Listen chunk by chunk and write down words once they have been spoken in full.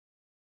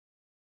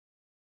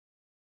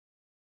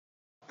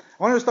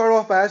I wanted to start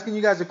off by asking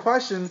you guys a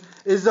question.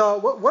 Is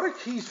what are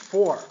keys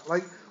for?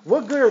 Like,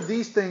 what good are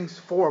these things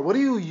for? What do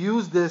you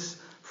use this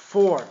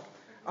for?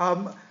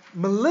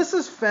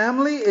 Melissa's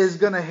family is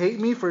going to hate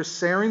me for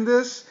sharing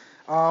this,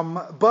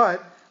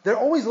 but they're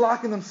always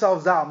locking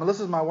themselves out.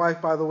 Melissa's my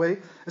wife, by the way.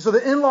 And so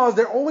the in-laws,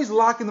 they're always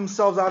locking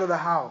themselves out of the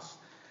house.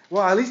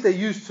 Well, at least they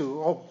used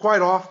to,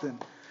 quite often.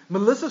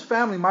 Melissa's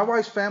family, my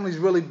wife's family, is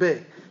really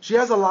big. She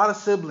has a lot of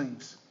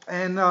siblings.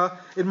 And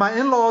in my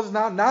in-laws,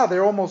 now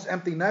they're almost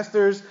empty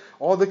nesters.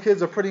 All the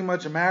kids are pretty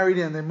much married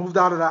and they moved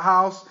out of the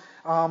house.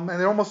 And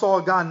they're almost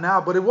all gone now.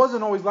 But it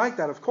wasn't always like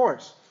that, of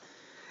course.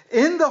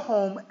 In the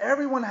home,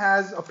 everyone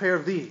has a pair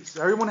of these.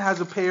 Everyone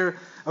has a pair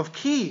of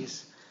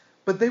keys.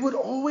 But they would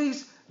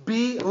always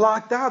be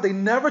locked out. They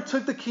never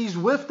took the keys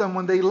with them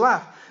when they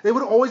left. They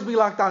would always be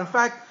locked out. In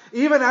fact,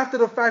 even after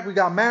the fact we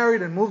got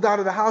married and moved out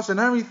of the house and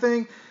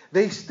everything,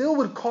 they still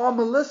would call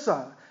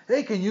Melissa.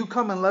 Hey, can you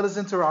come and let us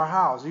into our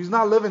house? He's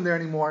not living there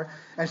anymore,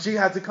 and she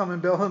had to come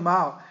and bail him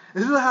out.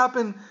 This would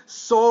happen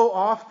so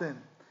often.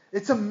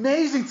 It's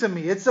amazing to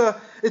me. It's a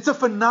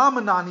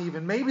phenomenon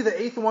even. Maybe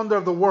the eighth wonder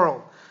of the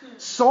world.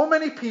 So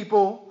many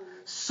people,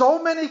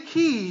 so many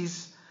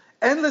keys,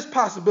 endless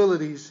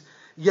possibilities,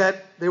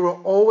 yet they were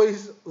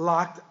always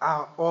locked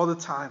out all the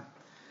time.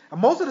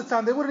 And most of the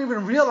time, they wouldn't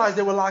even realize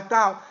they were locked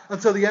out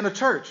until the end of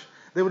church.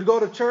 They would go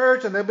to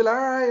church and they'd be like, all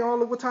right,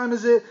 look, what time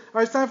is it? All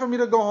right, it's time for me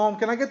to go home.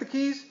 Can I get the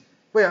keys?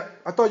 Wait,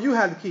 I thought you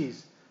had the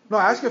keys. No,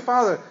 ask your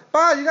father.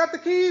 Pa, you got the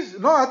keys?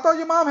 No, I thought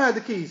your mom had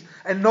the keys.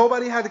 And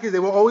nobody had the keys. They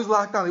were always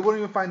locked down. They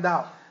wouldn't even find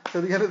out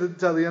till the end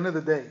of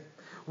the day.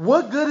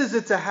 What good is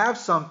it to have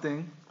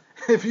something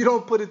if you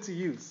don't put it to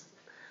use?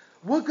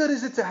 What good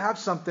is it to have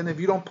something if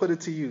you don't put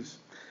it to use?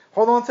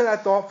 Hold on to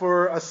that thought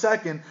for a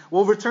second.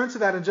 We'll return to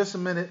that in just a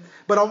minute.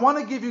 But I want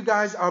to give you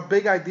guys our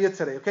big idea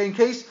today, okay? In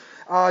case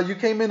you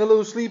came in a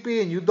little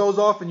sleepy and you doze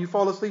off and you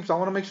fall asleep, so I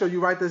want to make sure you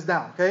write this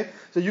down, okay?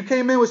 So you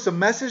came in with some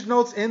message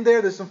notes in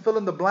there. There's some fill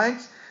in the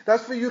blanks.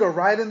 That's for you to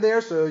write in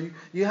there. So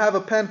you have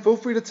a pen. Feel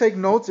free to take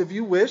notes if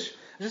you wish.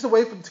 Just a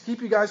way to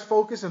keep you guys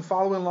focused and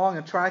following along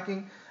and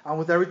tracking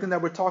with everything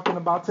that we're talking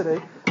about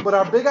today. But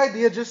our big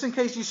idea, just in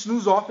case you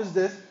snooze off, is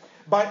this.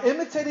 By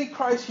imitating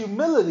Christ's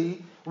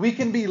humility, we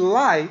can be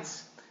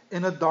lights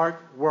in a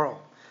dark world.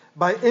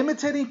 By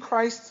imitating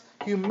Christ's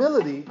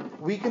humility,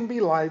 we can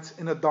be lights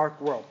in a dark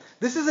world.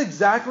 This is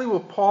exactly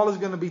what Paul is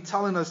going to be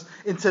telling us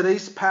in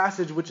today's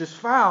passage, which is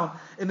found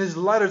in his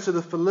letter to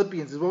the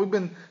Philippians. Is what we've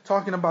been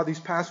talking about these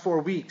past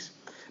 4 weeks.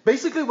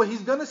 Basically, what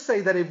he's going to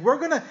say that if we're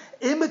going to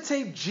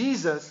imitate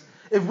Jesus,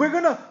 if we're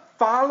going to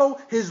follow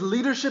his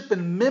leadership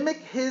and mimic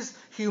his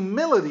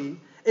humility,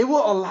 it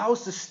will allow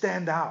us to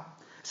stand out.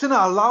 It's going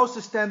to allow us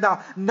to stand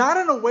out, not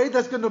in a way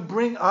that's going to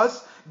bring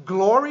us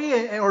glory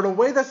or in a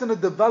way that's going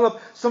to develop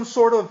some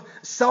sort of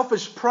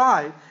selfish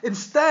pride.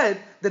 Instead,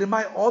 that it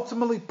might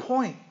ultimately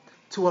point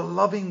to a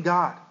loving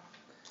God.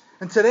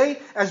 And today,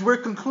 as we're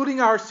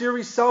concluding our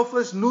series,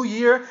 Selfless New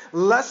Year,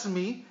 Less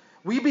Me,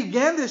 we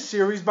began this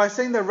series by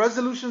saying that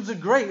resolutions are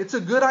great. It's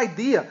a good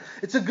idea.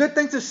 It's a good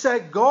thing to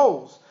set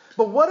goals.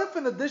 But what if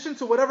in addition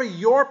to whatever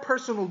your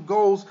personal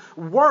goals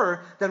were,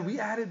 that we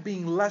added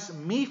being less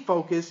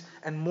me-focused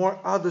and more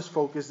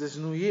others-focused this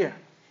new year?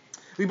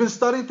 We've been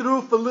studying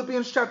through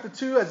Philippians chapter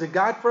 2 as a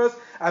guide for us.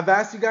 I've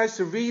asked you guys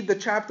to read the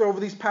chapter over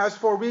these past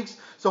 4 weeks.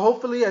 So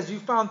hopefully as you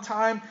found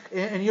time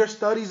in your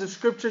studies of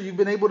Scripture, you've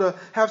been able to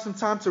have some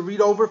time to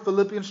read over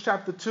Philippians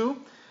chapter 2.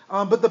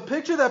 But the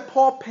picture that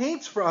Paul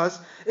paints for us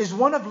is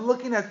one of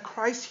looking at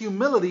Christ's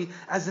humility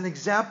as an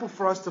example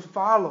for us to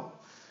follow.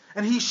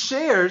 And he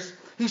shares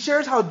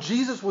how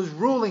Jesus was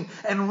ruling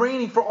and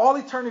reigning for all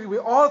eternity with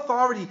all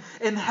authority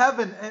in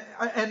heaven.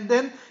 And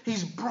then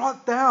he's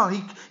brought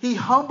down. He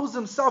humbles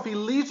himself. He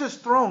leaves his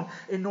throne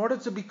in order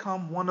to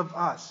become one of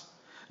us.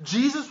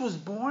 Jesus was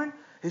born.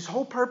 His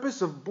whole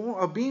purpose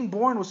of being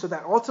born was so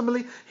that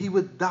ultimately he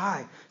would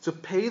die to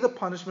pay the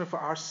punishment for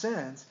our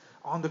sins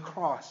on the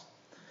cross.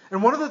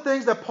 And one of the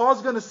things that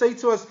Paul's going to say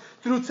to us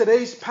through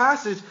today's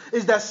passage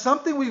is that it's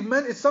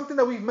something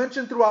that we've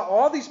mentioned throughout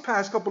all these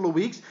past couple of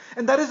weeks,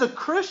 and that is a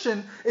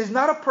Christian is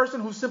not a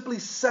person who simply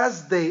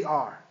says they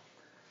are.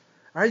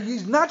 All right?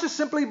 He's not just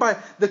simply by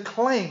the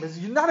claim.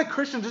 You're not a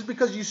Christian just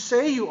because you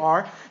say you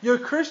are. You're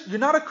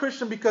not a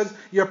Christian because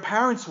your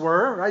parents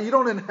were. Right? You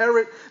don't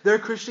inherit their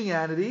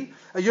Christianity.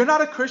 You're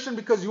not a Christian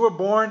because you were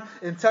born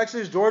in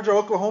Texas, Georgia,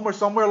 Oklahoma, or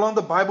somewhere along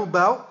the Bible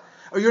Belt.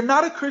 Or you're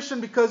not a Christian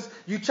because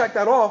you checked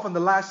that off in the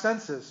last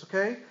census,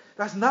 okay?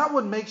 That's not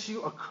what makes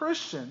you a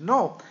Christian.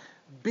 No,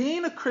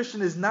 being a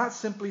Christian is not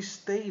simply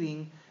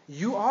stating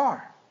you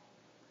are.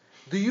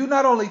 Do you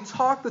not only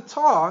talk the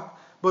talk,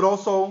 but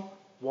also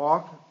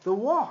walk the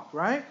walk,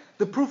 right?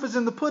 The proof is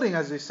in the pudding,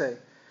 as they say.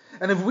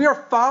 And if we are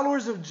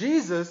followers of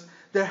Jesus,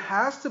 there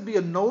has to be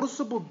a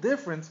noticeable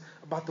difference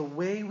about the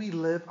way we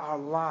live our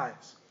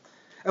lives.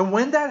 And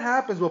when that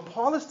happens, what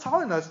Paul is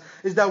telling us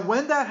is that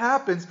when that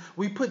happens,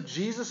 we put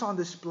Jesus on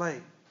display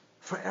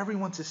for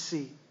everyone to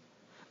see.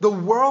 The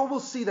world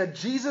will see that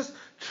Jesus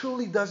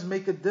truly does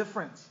make a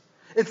difference.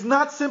 It's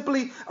not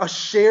simply a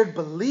shared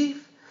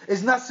belief.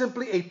 is not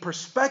simply a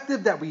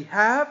perspective that we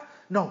have.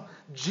 No,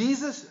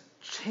 Jesus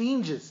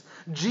changes.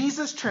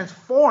 Jesus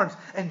transforms,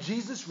 and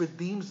Jesus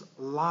redeems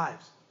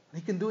lives.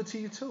 And he can do it to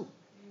you too.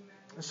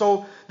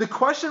 So the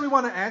question we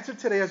want to answer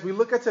today as we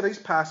look at today's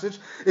passage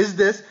is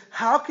this: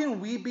 how can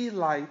we be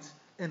light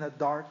in a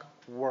dark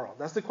world?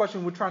 That's the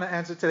question we're trying to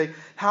answer today.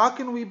 How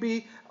can we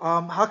be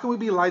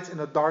lights in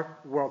a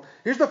dark world?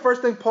 Here's the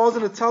first thing Paul's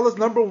going to tell us.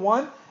 Number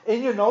one,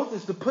 in your notes,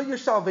 is to put your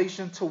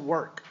salvation to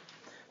work.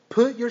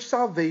 Put your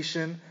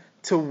salvation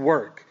to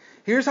work.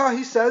 Here's how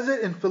he says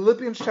it in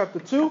Philippians chapter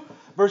 2,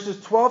 verses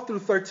 12 through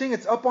 13.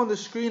 It's up on the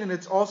screen and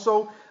it's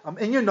also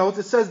in your notes.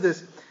 It says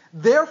this: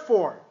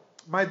 therefore,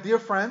 my dear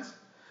friends,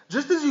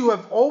 just as you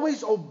have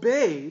always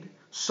obeyed,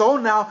 so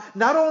now,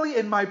 not only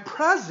in my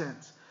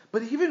presence,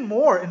 but even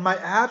more in my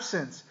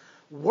absence,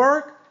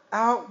 work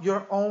out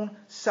your own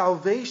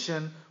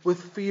salvation with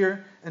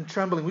fear and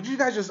trembling. Would you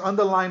guys just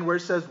underline where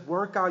it says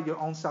work out your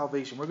own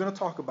salvation? We're going to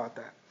talk about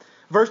that.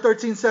 Verse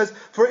 13 says,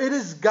 for it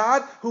is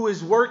God who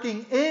is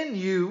working in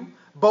you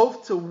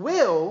both to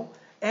will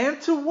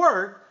and to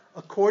work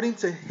according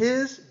to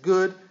his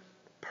good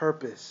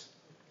purpose.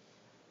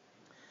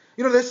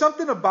 You know, there's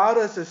something about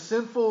us as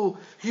sinful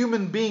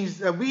human beings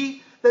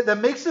that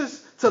makes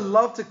us to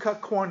love to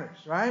cut corners,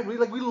 right?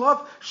 We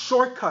love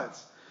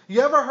shortcuts.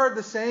 You ever heard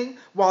the saying,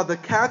 while the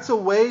cat's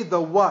away,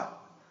 the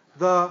what?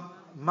 The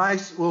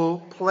mice will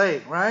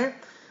play, right?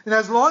 And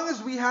as long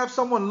as we have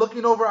someone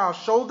looking over our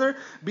shoulder,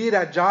 be it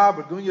at job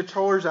or doing your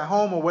chores at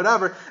home or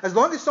whatever, as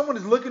long as someone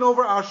is looking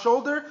over our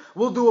shoulder,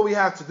 we'll do what we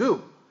have to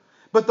do.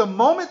 But the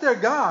moment they're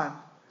gone,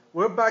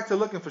 we're back to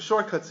looking for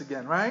shortcuts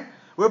again, right?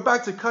 We're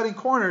back to cutting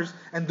corners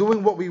and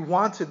doing what we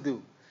want to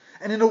do.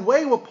 And in a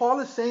way, what Paul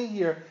is saying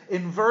here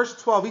in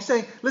verse 12, he's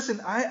saying, listen,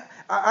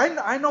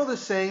 I know the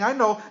saying. I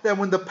know that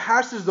when the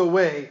pastor's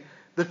away,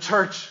 the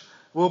church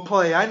will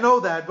play. I know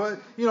that. But,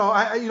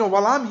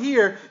 while I'm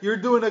here, you're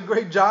doing a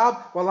great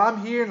job. While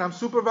I'm here and I'm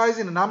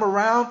supervising and I'm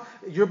around,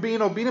 you're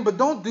being obedient. But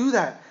don't do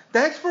that.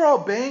 Thanks for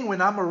obeying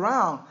when I'm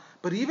around.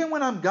 But even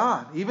when I'm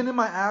gone, even in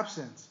my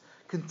absence,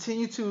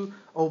 continue to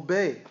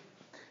obey.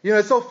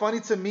 It's so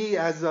funny to me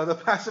as the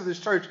pastor of this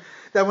church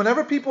that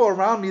whenever people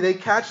around me, they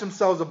catch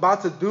themselves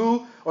about to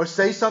do or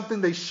say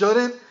something they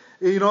shouldn't.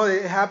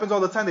 It happens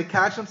all the time. They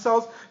catch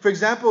themselves. For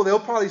example,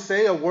 they'll probably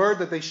say a word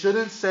that they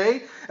shouldn't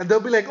say, and they'll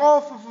be like, "Oh,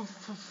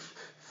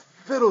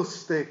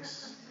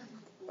 fiddlesticks."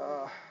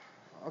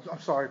 I'm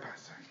sorry,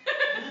 Pastor.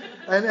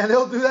 And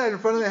they'll do that in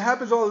front of me. It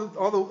happens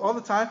all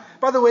the time.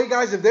 By the way,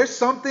 guys, if there's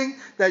something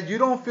that you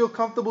don't feel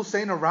comfortable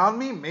saying around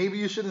me, maybe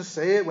you shouldn't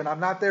say it when I'm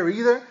not there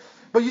either.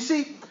 But you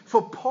see,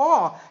 for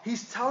Paul,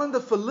 he's telling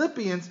the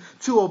Philippians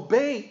to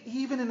obey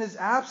even in his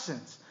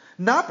absence.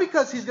 Not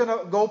because he's going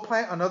to go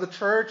plant another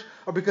church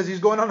or because he's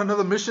going on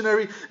another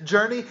missionary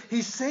journey.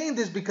 He's saying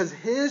this because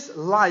his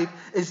life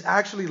is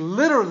actually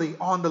literally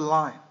on the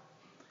line.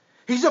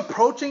 He's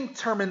approaching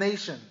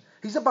termination.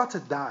 He's about to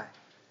die.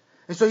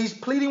 And so he's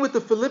pleading with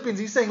the Philippians.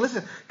 He's saying,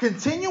 listen,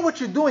 continue what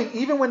you're doing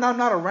even when I'm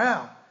not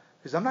around.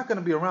 Because I'm not going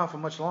to be around for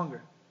much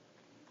longer.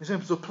 He's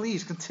saying, so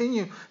please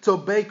continue to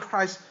obey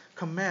Christ's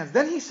commands.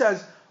 Then he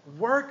says,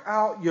 work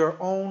out your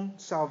own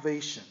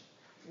salvation.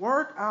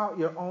 Work out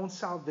your own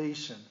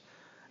salvation.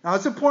 Now,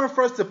 it's important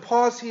for us to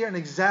pause here and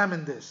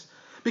examine this,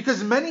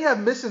 because many have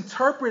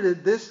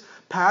misinterpreted this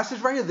passage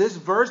right here, this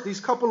verse,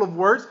 these couple of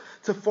words,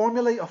 to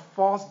formulate a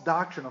false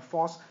doctrine, a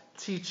false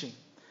teaching.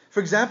 For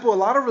example, a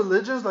lot of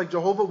religions like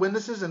Jehovah's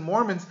Witnesses and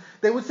Mormons,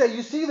 they would say,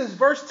 you see, this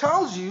verse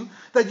tells you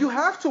that you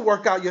have to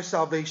work out your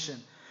salvation.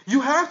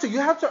 You have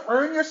to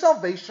earn your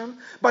salvation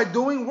by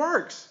doing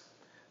works.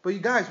 But you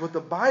guys, what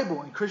the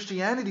Bible and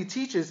Christianity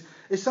teaches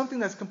is something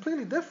that's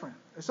completely different.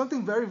 It's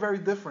something very, very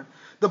different.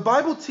 The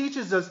Bible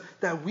teaches us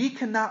that we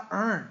cannot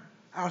earn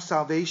our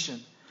salvation.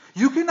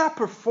 You cannot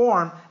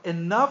perform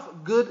enough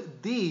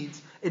good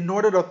deeds in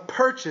order to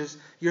purchase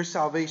your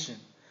salvation.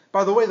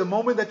 By the way, the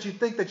moment that you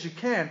think that you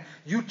can,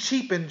 you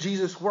cheapen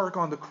Jesus' work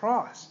on the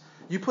cross.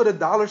 You put a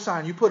dollar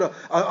sign, you put a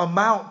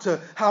amount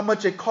to how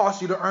much it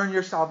costs you to earn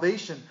your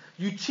salvation.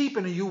 You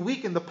cheapen and you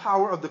weaken the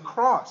power of the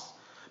cross.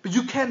 But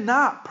you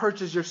cannot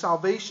purchase your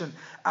salvation.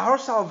 Our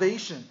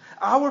salvation,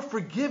 our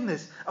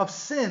forgiveness of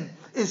sin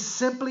is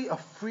simply a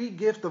free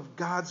gift of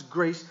God's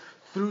grace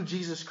through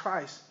Jesus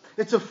Christ.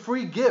 It's a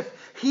free gift.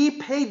 He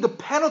paid the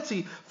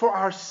penalty for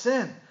our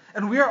sin.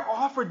 And we are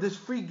offered this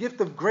free gift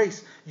of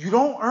grace. You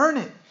don't earn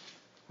it.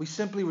 We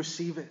simply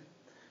receive it.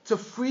 It's a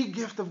free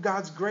gift of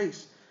God's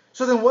grace.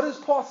 So then what is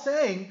Paul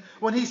saying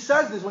when he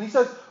says this? When he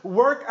says,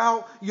 work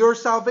out your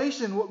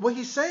salvation, what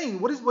he's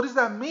saying, what does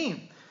that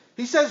mean?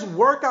 He says,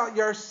 work out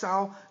your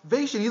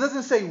salvation. He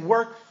doesn't say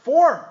work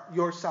for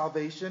your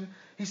salvation.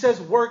 He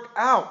says work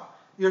out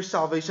your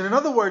salvation. In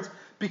other words,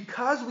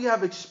 because we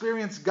have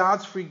experienced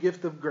God's free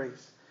gift of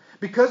grace,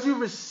 because you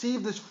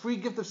received this free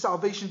gift of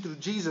salvation through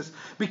Jesus,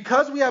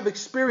 because we have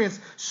experienced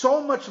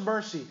so much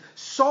mercy,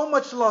 so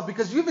much love,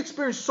 because you've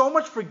experienced so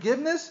much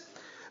forgiveness,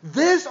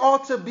 this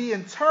ought to be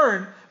in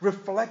turn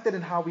reflected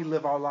in how we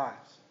live our lives.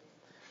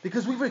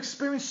 Because we've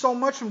experienced so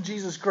much from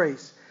Jesus'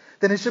 grace,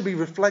 then it should be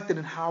reflected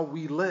in how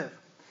we live.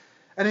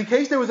 And in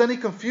case there was any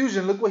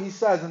confusion, look what he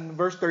says in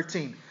verse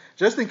 13.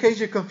 Just in case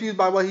you're confused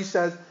by what he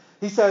says,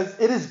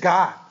 it is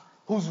God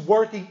who's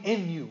working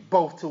in you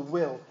both to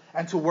will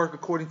and to work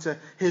according to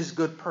his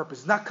good purpose.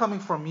 It's not coming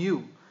from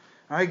you.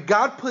 All right?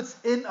 God puts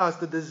in us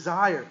the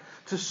desire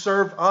to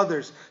serve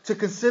others, to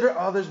consider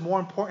others more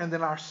important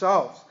than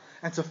ourselves,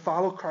 and to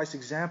follow Christ's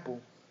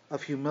example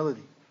of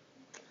humility.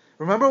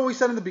 Remember what we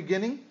said in the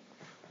beginning?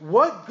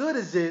 What good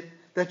is it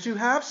that you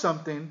have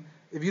something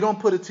if you don't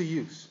put it to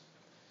use?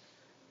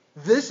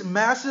 This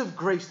massive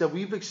grace that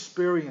we've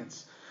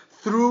experienced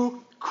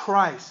through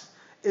Christ,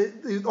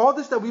 all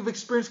this that we've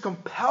experienced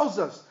compels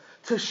us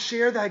to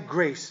share that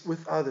grace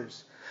with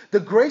others. The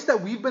grace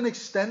that we've been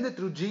extended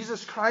through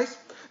Jesus Christ,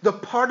 the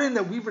pardon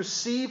that we've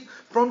received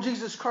from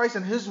Jesus Christ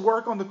and his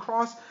work on the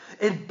cross,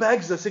 it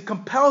begs us, it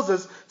compels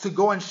us to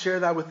go and share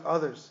that with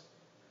others.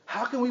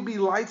 How can we be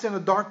lights in a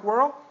dark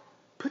world?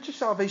 Put your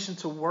salvation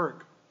to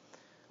work.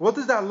 What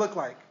does that look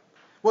like?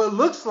 Well, it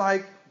looks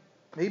like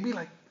maybe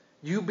like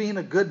you being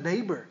a good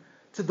neighbor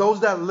to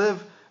those that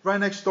live right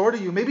next door to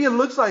you. Maybe it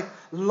looks like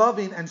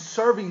loving and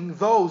serving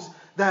those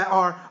that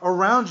are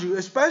around you,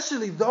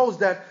 especially those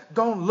that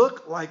don't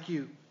look like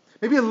you.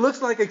 Maybe it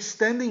looks like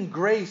extending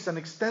grace and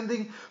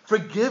extending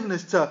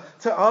forgiveness to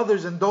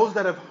others and those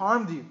that have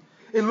harmed you.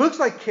 It looks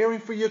like caring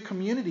for your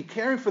community,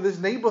 caring for this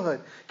neighborhood,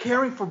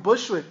 caring for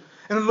Bushwick.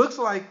 And it looks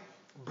like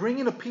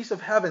bringing a piece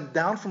of heaven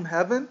down from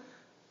heaven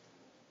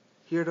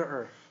here to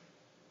earth.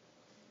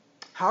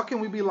 How can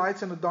we be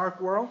lights in a dark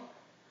world?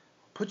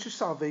 Put your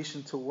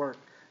salvation to work.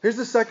 Here's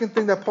the second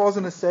thing that Paul's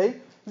going to say.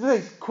 He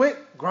says,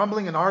 quit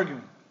grumbling and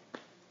arguing.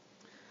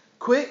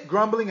 Quit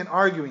grumbling and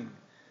arguing.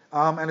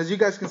 And as you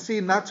guys can see,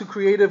 not too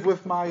creative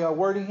with my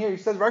wording here. He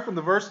says right from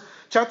the verse,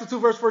 chapter 2,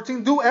 verse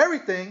 14, do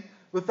everything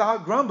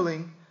without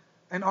grumbling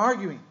and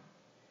arguing.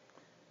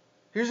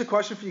 Here's a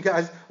question for you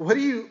guys. What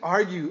do you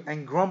argue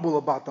and grumble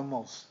about the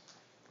most?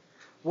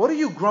 What do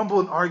you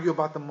grumble and argue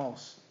about the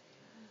most?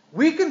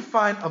 We can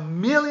find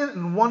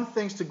 1,000,001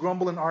 things to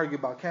grumble and argue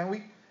about, can't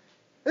we?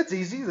 It's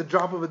easy, the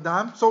drop of a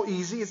dime. So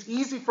easy. It's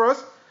easy for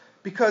us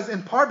because,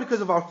 in part,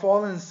 because of our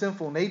fallen and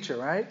sinful nature,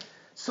 right?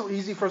 So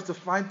easy for us to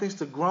find things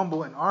to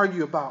grumble and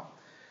argue about.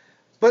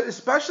 But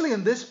especially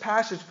in this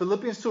passage,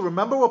 Philippians 2,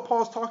 remember what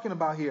Paul's talking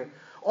about here.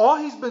 All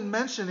he's been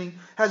mentioning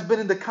has been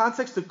in the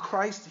context of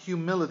Christ's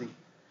humility.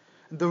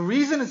 The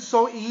reason it's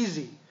so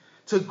easy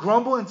to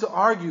grumble and to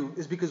argue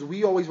is because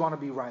we always want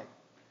to be right.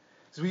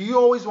 So we're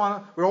always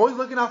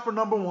looking out for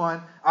number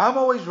one. I'm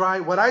always right.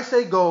 What I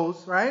say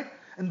goes, right?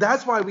 And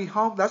that's why we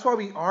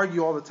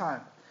argue all the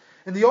time.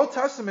 In the Old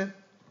Testament,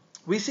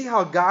 we see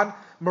how God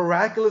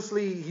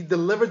miraculously, he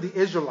delivered the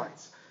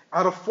Israelites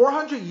out of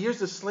 400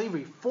 years of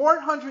slavery.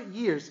 400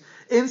 years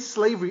in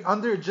slavery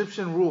under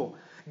Egyptian rule.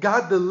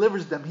 God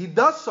delivers them. He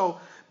does so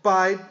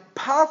by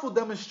powerful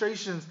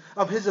demonstrations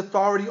of his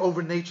authority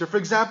over nature. For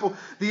example,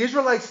 the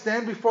Israelites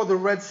stand before the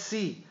Red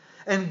Sea,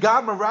 and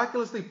God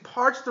miraculously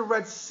parts the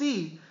Red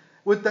Sea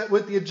with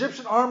the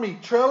Egyptian army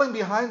trailing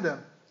behind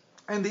them,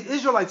 and the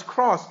Israelites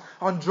cross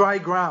on dry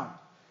ground.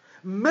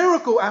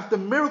 Miracle after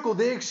miracle,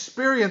 they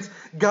experience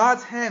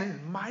God's hand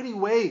in mighty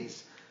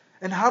ways.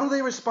 And how do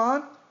they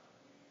respond?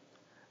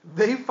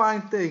 They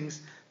find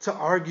things to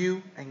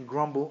argue and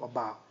grumble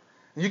about.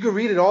 And you can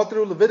read it all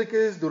through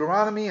Leviticus,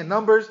 Deuteronomy, and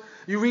Numbers.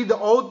 You read the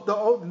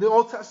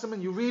Old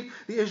Testament, you read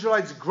the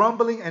Israelites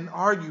grumbling and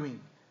arguing.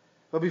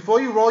 But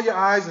before you roll your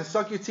eyes and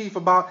suck your teeth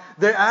about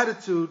their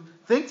attitude,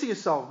 think to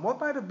yourself,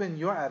 what might have been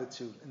your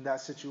attitude in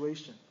that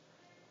situation?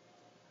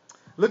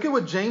 Look at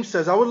what James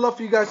says. I would love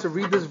for you guys to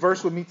read this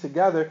verse with me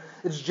together.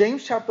 It's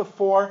James chapter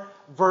 4,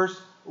 verse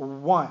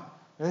 1.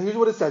 And here's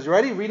what it says. You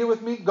ready? Read it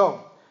with me.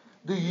 Go.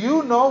 Do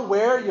you know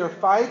where your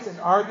fights and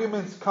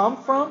arguments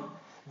come from?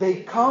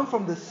 They come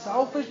from the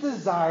selfish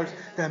desires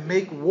that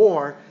make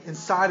war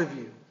inside of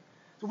you.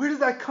 So where does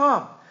that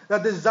come?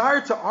 That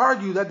desire to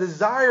argue, that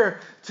desire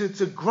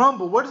to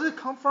grumble, where does it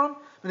come from?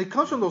 And it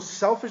comes from those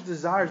selfish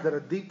desires that are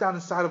deep down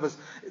inside of us,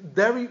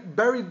 very,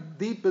 very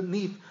deep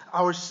beneath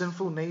our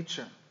sinful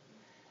nature.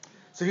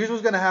 So here's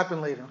what's going to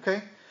happen later,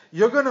 okay?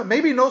 You're going to,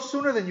 maybe no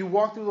sooner than you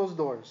walk through those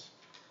doors,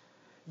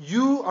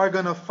 you are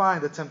going to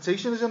find, the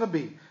temptation is going to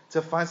be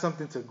to find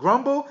something to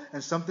grumble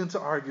and something to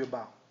argue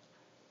about.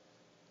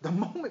 The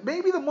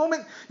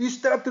moment you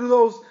step through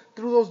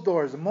those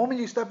doors, the moment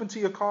you step into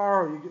your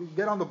car or you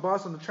get on the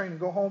bus, on the train and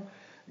go home,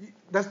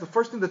 that's the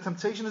first thing. The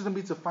temptation is going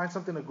to be to find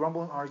something to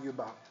grumble and argue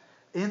about.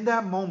 In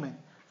that moment,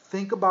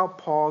 think about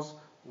Paul's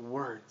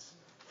words.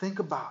 Think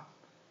about,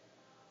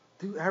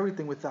 do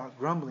everything without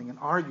grumbling and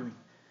arguing.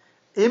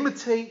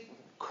 Imitate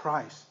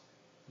Christ.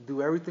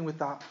 Do everything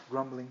without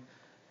grumbling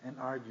and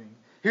arguing.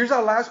 Here's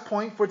our last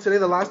point for today.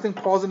 The last thing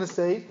Paul's going to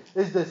say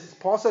is this.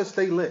 Paul says,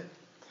 stay lit.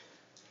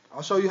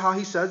 I'll show you how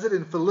he says it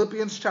in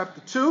Philippians chapter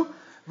 2,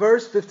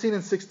 verse 15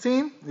 and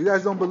 16. You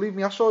guys don't believe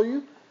me? I'll show you.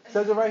 It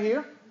says it right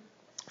here.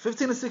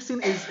 15 and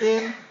 16 is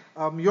in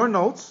your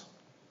notes.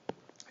 It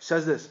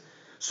says this.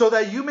 So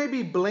that you may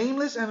be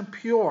blameless and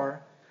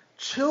pure,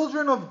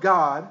 children of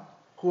God,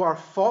 who are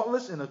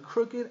faultless in a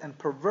crooked and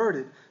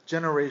perverted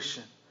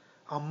generation,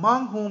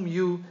 among whom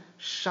you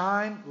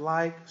shine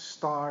like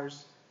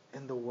stars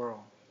in the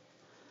world.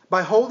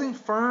 By holding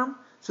firm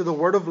to the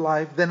word of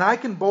life, then I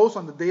can boast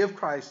on the day of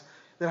Christ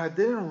that I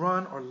didn't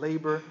run or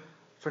labor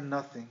for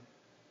nothing.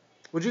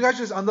 Would you guys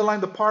just underline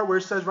the part where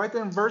it says right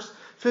there in verse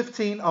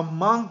 15,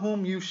 among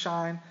whom you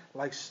shine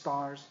like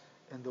stars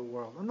in the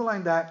world.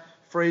 Underline that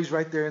phrase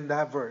right there in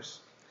that verse.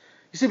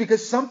 You see,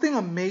 because something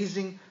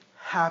amazing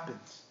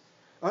happens.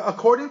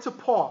 According to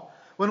Paul,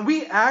 when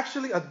we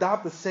actually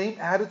adopt the same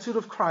attitude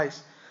of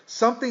Christ,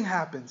 something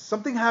happens.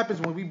 Something happens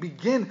when we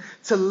begin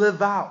to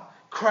live out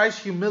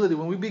Christ's humility,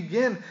 when we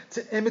begin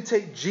to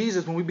imitate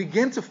Jesus, when we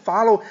begin to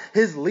follow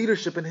his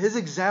leadership and his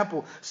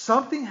example.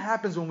 Something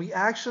happens when we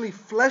actually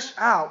flesh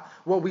out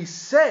what we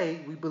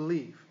say we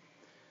believe.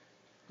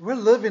 We're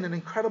living in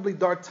incredibly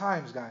dark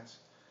times, guys.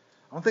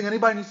 I don't think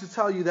anybody needs to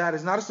tell you that.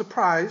 It's not a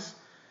surprise.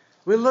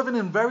 We're living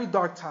in very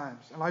dark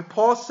times. And like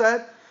Paul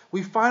said,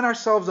 we find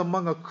ourselves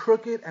among a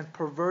crooked and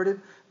perverted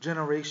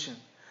generation.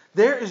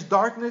 There is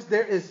darkness.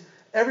 There is,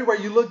 everywhere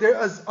you look,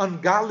 there is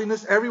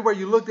ungodliness. Everywhere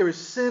you look, there is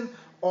sin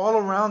all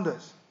around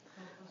us.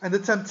 And the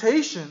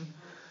temptation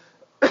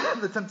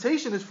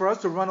is for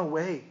us to run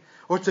away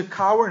or to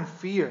cower in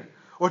fear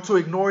or to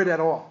ignore it at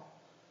all.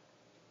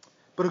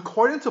 But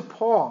according to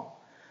Paul,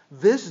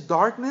 this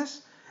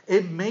darkness,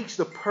 it makes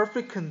the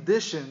perfect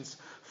conditions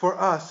for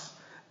us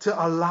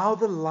to allow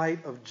the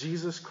light of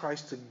Jesus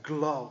Christ to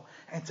glow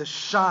and to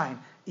shine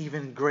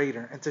even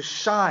greater and to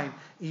shine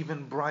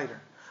even brighter.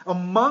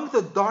 Among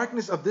the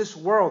darkness of this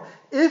world,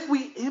 if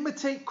we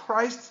imitate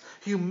Christ's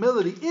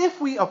humility,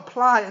 if we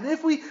apply and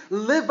if we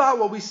live out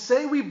what we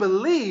say we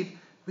believe,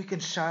 we can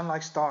shine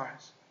like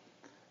stars.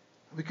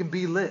 We can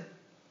be lit.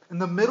 In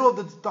the middle of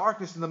the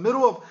darkness, in the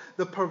middle of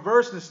the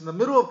perverseness, in the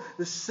middle of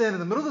the sin, in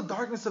the middle of the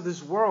darkness of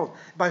this world,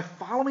 by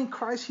following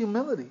Christ's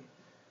humility,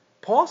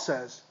 Paul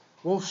says,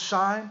 we'll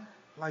shine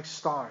like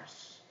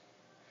stars.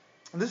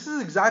 And this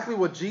is exactly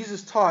what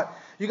Jesus taught.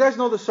 You guys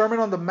know the Sermon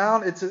on the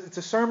Mount. It's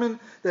a sermon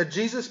that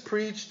Jesus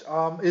preached.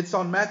 It's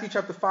on Matthew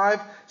chapter 5,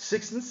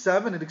 6, and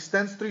 7. It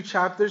extends 3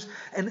 chapters.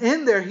 And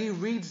in there, he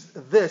reads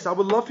this. I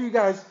would love for you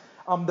guys,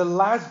 the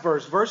last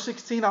verse, verse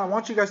 16. I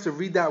want you guys to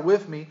read that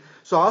with me.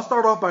 So I'll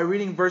start off by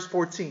reading verse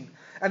 14.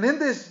 And in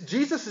this,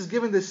 Jesus is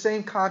giving this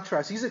same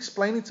contrast. He's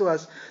explaining to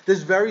us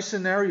this very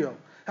scenario,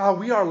 how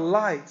we are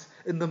light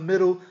in the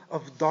middle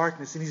of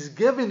darkness. And he's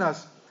given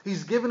us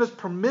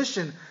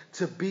permission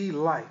to be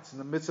lights in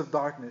the midst of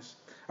darkness.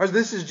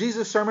 This is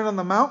Jesus' Sermon on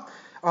the Mount.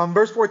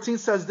 Verse 14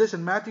 says this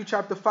in Matthew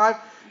chapter 5.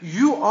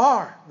 You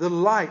are the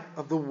light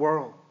of the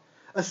world.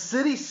 A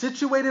city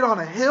situated on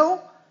a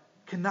hill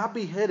cannot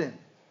be hidden.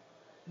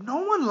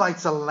 No one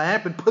lights a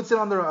lamp and puts it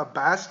under a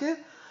basket,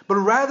 but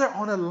rather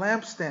on a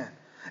lampstand.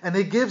 And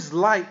it gives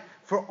light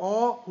for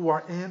all who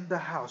are in the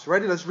house.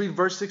 Ready? Let's read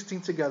verse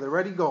 16 together.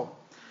 Ready? Go.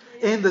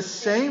 In the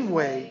same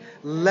way,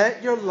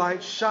 let your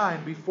light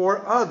shine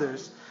before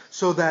others,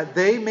 so that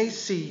they may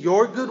see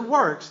your good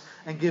works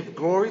and give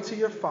glory to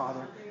your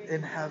Father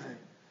in heaven.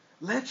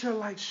 Let your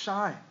light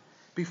shine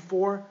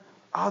before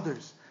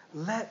others.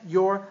 Let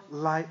your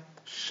light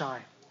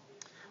shine.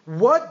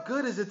 What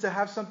good is it to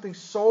have something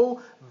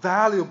so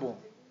valuable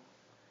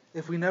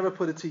if we never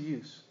put it to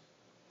use?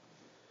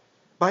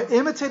 By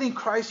imitating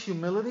Christ's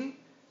humility,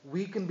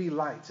 we can be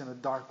lights in a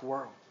dark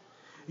world.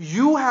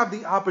 You have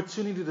the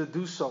opportunity to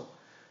do so.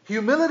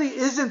 Humility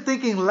isn't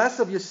thinking less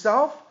of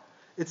yourself,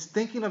 it's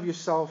thinking of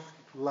yourself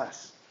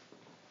less.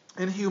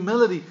 In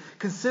humility,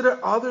 consider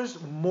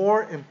others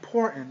more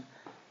important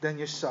than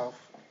yourself.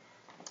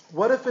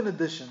 What if in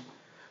addition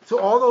to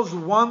all those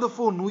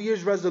wonderful New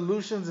Year's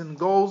resolutions and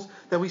goals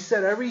that we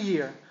set every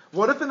year,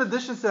 what if in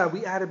addition to that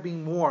we added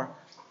being more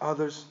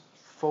others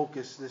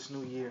focused this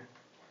new year?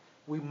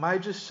 We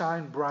might just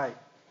shine bright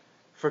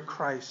for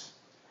Christ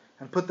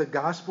and put the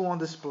gospel on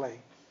display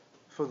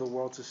for the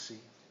world to see.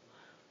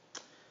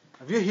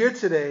 If you're here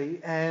today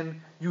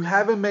and you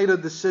haven't made a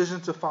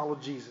decision to follow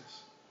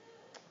Jesus,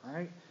 all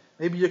right?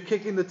 Maybe you're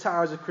kicking the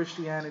tires of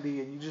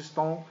Christianity and you just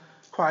don't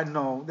quite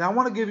know. Now I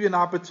want to give you an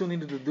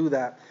opportunity to do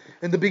that.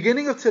 In the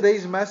beginning of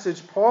today's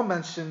message, Paul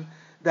mentioned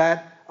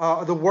that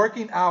the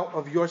working out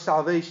of your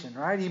salvation,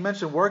 right? He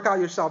mentioned work out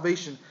your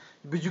salvation,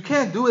 but you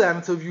can't do that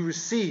until you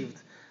received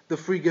the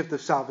free gift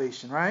of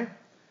salvation, right?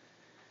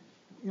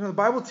 You know, the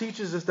Bible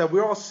teaches us that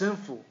we're all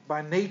sinful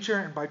by nature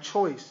and by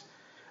choice.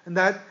 And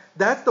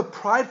that's the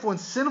prideful and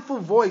sinful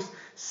voice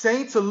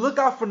saying to look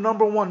out for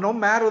number one, no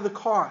matter the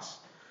cost.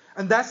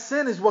 And that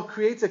sin is what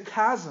creates a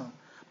chasm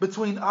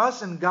between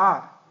us and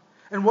God.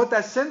 And what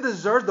that sin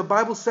deserves, the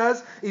Bible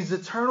says, is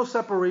eternal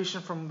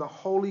separation from the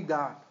holy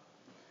God.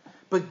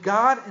 But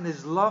God, in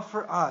his love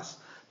for us,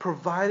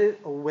 provided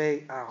a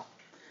way out.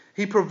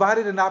 He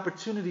provided an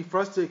opportunity for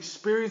us to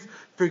experience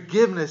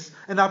forgiveness,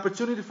 an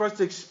opportunity for us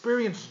to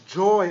experience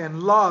joy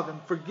and love and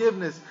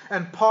forgiveness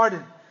and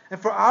pardon, and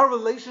for our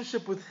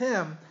relationship with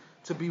him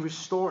to be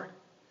restored.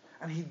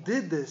 And he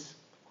did this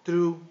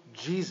through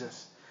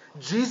Jesus.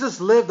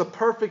 Jesus lived a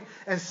perfect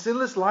and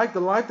sinless life, the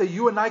life that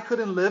you and I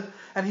couldn't live,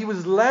 and he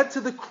was led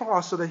to the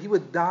cross so that he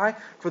would die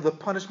for the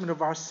punishment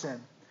of our sin.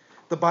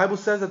 The Bible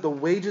says that the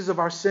wages of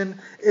our sin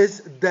is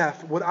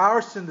death. What our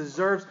sin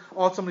deserves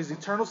ultimately is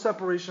eternal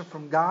separation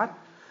from God.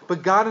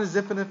 But God in His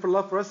infinite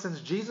love for us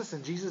sends Jesus,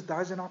 and Jesus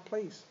dies in our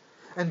place.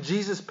 And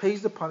Jesus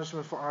pays the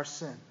punishment for our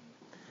sin.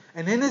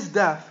 And in His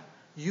death,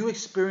 you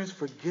experience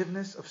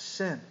forgiveness of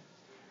sin.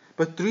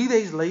 But 3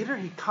 days later,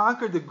 He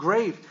conquered the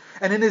grave.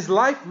 And in His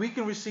life, we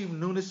can receive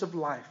newness of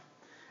life.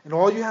 And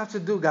all you have to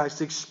do, guys,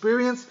 to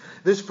experience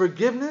this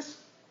forgiveness,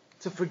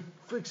 to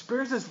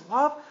experience this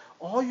love,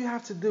 all you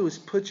have to do is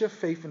put your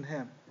faith in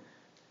Him.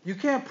 You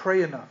can't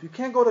pray enough. You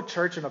can't go to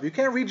church enough. You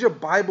can't read your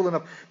Bible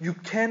enough. You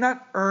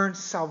cannot earn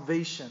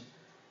salvation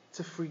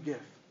to free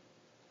gift.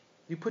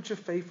 You put your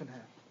faith in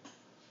Him.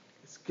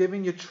 It's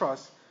giving your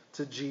trust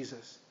to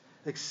Jesus.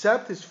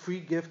 Accept His free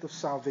gift of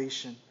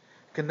salvation.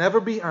 It can never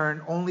be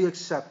earned, only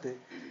accepted.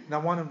 And I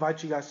want to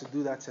invite you guys to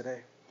do that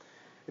today.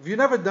 If you've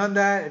never done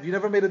that, if you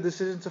never made a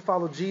decision to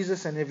follow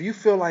Jesus, and if you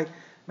feel like,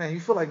 man, you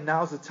feel like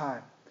now's the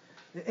time.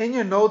 In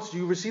your notes,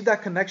 you receive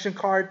that connection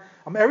card.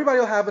 Everybody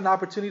will have an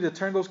opportunity to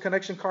turn those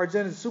connection cards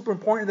in. It's super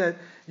important that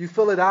you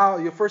fill it out.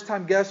 Your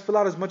first-time guest, fill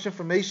out as much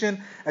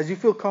information as you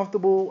feel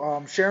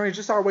comfortable sharing. It's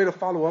just our way to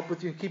follow up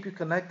with you and keep you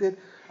connected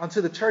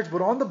onto the church.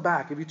 But on the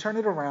back, if you turn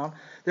it around,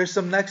 there's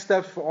some next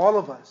steps for all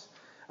of us.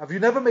 If you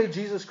never made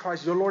Jesus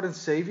Christ your Lord and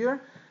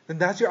Savior, then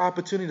that's your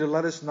opportunity to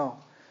let us know.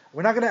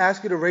 We're not going to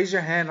ask you to raise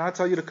your hand. I'll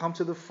tell you to come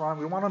to the front.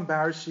 We want to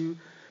embarrass you.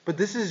 But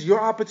this is your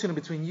opportunity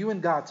between you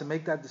and God to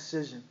make that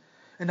decision.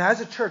 And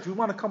as a church, we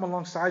want to come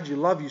alongside you,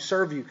 love you,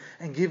 serve you,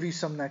 and give you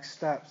some next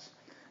steps.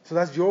 So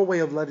that's your way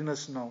of letting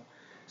us know.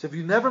 So if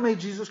you never made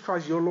Jesus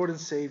Christ your Lord and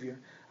Savior,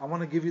 I want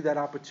to give you that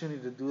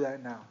opportunity to do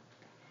that now.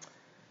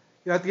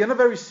 At the end of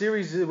every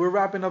series, we're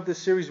wrapping up this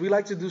series, we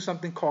like to do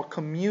something called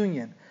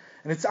communion.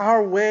 And it's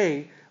our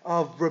way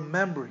of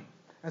remembering.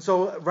 And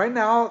so right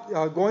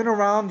now, going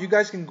around, you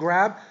guys can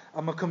grab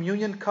a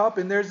communion cup,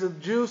 and there's a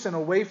juice and a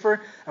wafer,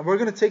 and we're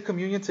going to take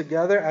communion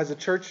together as a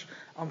church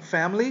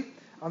family.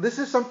 This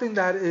is something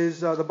that is,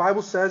 the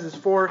Bible says, is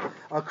for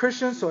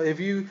Christians. So if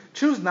you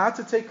choose not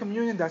to take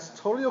communion, that's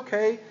totally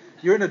okay.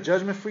 You're in a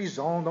judgment-free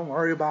zone. Don't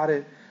worry about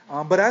it.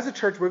 But as a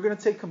church, we're going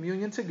to take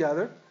communion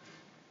together.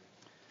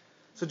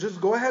 So just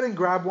go ahead and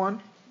grab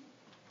one.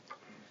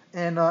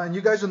 And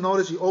you guys will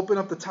notice you open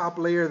up the top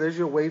layer. There's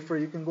your wafer.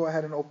 You can go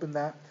ahead and open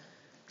that.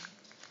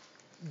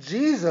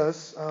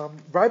 Jesus,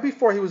 right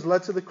before He was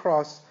led to the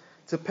cross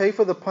to pay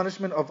for the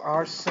punishment of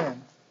our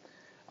sin,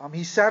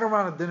 He sat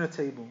around a dinner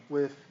table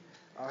with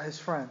His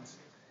friends.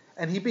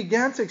 And He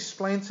began to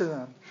explain to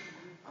them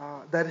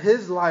that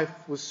His life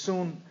was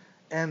soon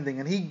ending.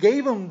 And He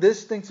gave them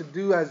this thing to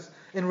do as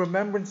in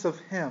remembrance of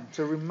Him,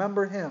 to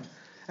remember Him.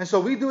 And so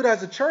we do it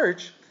as a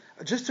church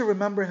just to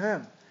remember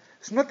Him.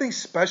 There's nothing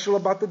special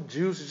about the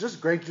juice. It's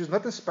just grape juice.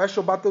 Nothing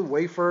special about the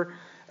wafer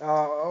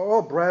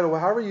or bread or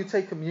however you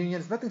take communion.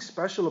 There's nothing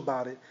special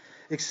about it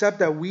except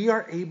that we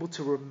are able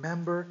to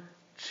remember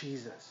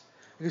Jesus.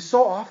 Because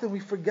so often we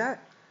forget.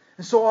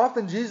 And so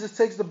often Jesus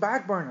takes the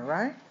back burner,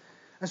 right?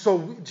 And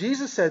so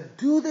Jesus said,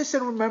 do this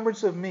in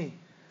remembrance of me,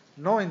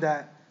 knowing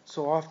that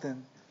so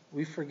often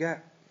we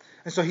forget.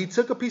 And so He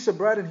took a piece of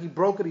bread and He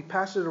broke it. He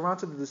passed it around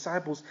to the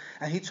disciples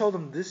and He told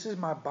them, this is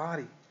my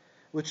body,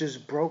 which is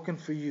broken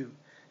for you.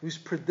 He was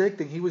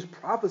predicting, He was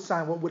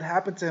prophesying what would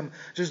happen to Him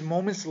just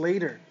moments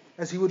later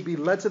as He would be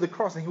led to the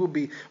cross and He would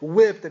be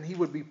whipped and He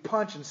would be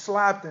punched and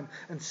slapped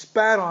and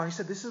spat on. He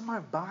said, this is my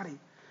body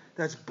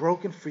that's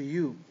broken for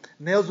you.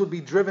 Nails would be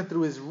driven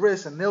through His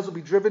wrists and nails would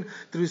be driven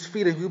through His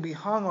feet, and He would be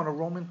hung on a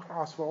Roman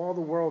cross for all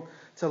the world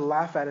to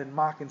laugh at and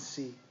mock and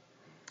see.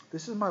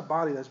 This is my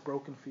body that's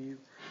broken for you.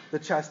 The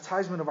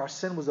chastisement of our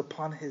sin was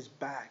upon His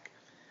back.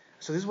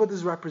 So this is what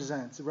this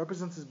represents. It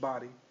represents His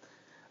body.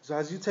 So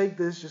as you take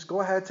this, just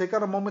go ahead, take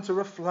out a moment to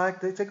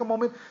reflect. Take a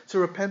moment to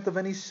repent of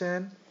any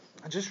sin.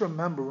 And just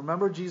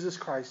remember Jesus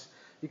Christ.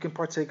 You can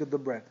partake of the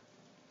bread.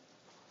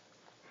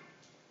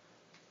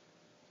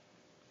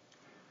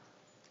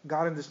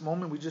 God, in this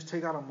moment, we just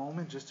take out a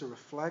moment just to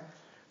reflect,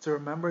 to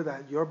remember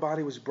that your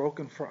body was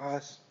broken for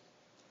us.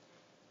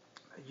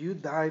 You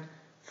died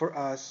for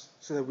us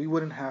so that we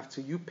wouldn't have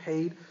to. You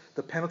paid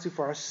the penalty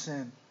for our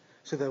sin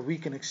so that we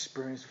can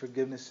experience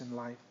forgiveness in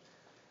life.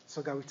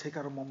 So God, we take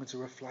out a moment to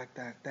reflect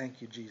that.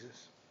 Thank you,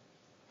 Jesus.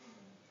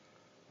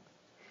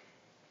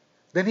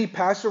 Then He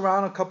passed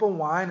around a cup of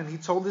wine and He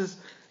told His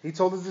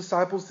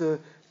disciples to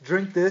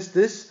drink this.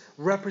 This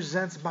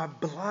represents my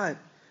blood,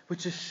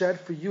 which is shed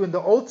for you. In the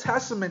Old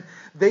Testament,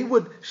 they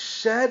would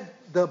shed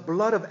the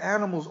blood of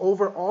animals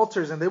over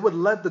altars and they would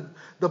let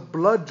the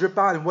blood drip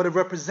out. And what it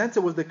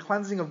represented was the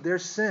cleansing of their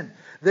sin.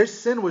 Their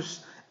sin was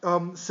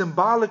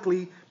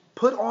symbolically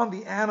put on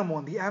the animal,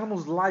 and the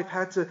animal's life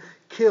had to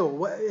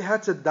kill. It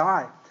had to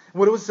die.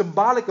 What it was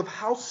symbolic of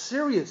how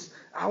serious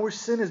our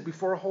sin is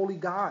before a holy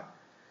God.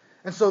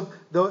 And so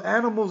the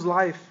animal's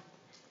life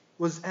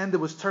was ended,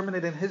 was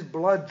terminated, and His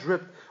blood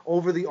dripped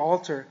over the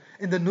altar.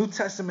 In the New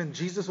Testament,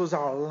 Jesus was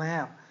our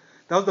lamb.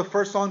 That was the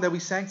first song that we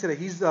sang today.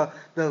 He's the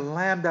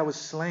lamb that was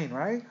slain,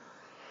 right?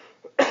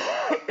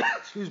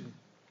 Excuse me.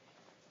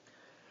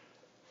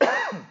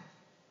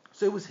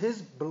 So it was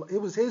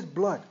His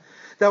blood.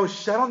 that was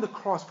shed on the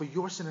cross for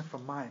your sin and for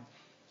mine,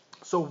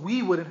 so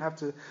we wouldn't have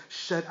to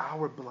shed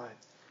our blood.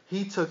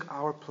 He took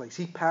our place.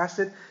 He passed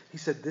it. He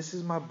said, this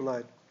is my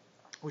blood,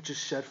 which is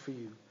shed for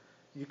you.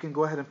 You can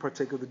go ahead and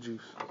partake of the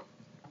juice.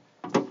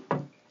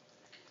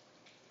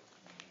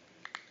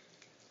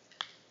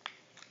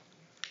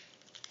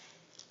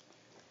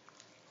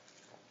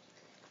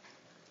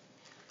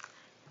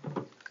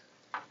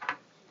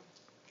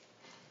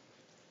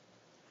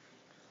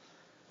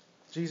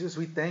 Jesus,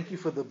 we thank you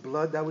for the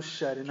blood that was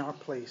shed in our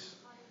place.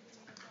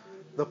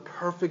 The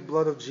perfect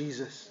blood of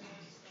Jesus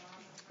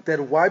that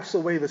wipes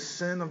away the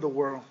sin of the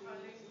world.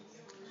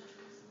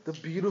 The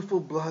beautiful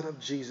blood of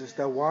Jesus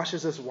that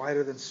washes us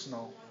whiter than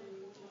snow.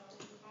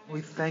 We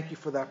thank you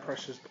for that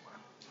precious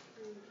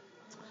blood.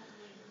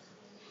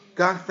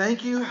 God,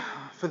 thank you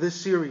for this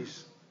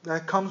series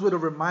that comes with a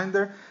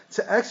reminder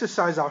to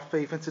exercise our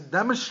faith and to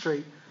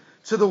demonstrate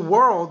to the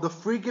world the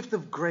free gift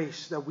of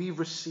grace that we've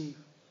received.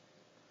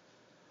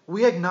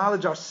 We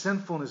acknowledge our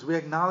sinfulness. We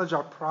acknowledge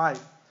our pride.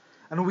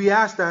 And we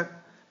ask that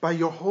by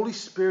your Holy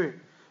Spirit,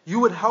 you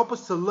would help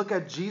us to look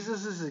at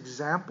Jesus'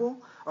 example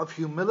of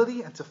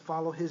humility and to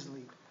follow his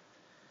lead.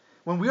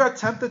 When we are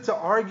tempted to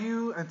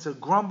argue and to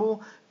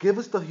grumble, give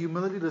us the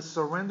humility to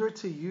surrender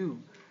to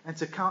you and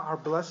to count our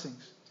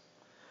blessings.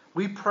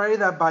 We pray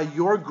that by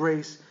your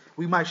grace,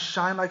 we might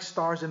shine like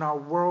stars in our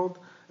world,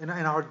 in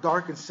our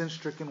dark and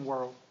sin-stricken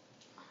world.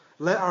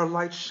 Let our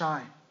light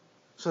shine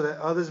so that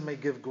others may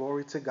give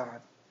glory to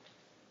God.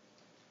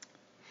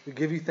 We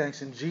give you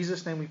thanks. In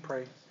Jesus' name we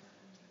pray.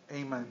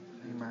 Amen.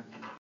 Amen.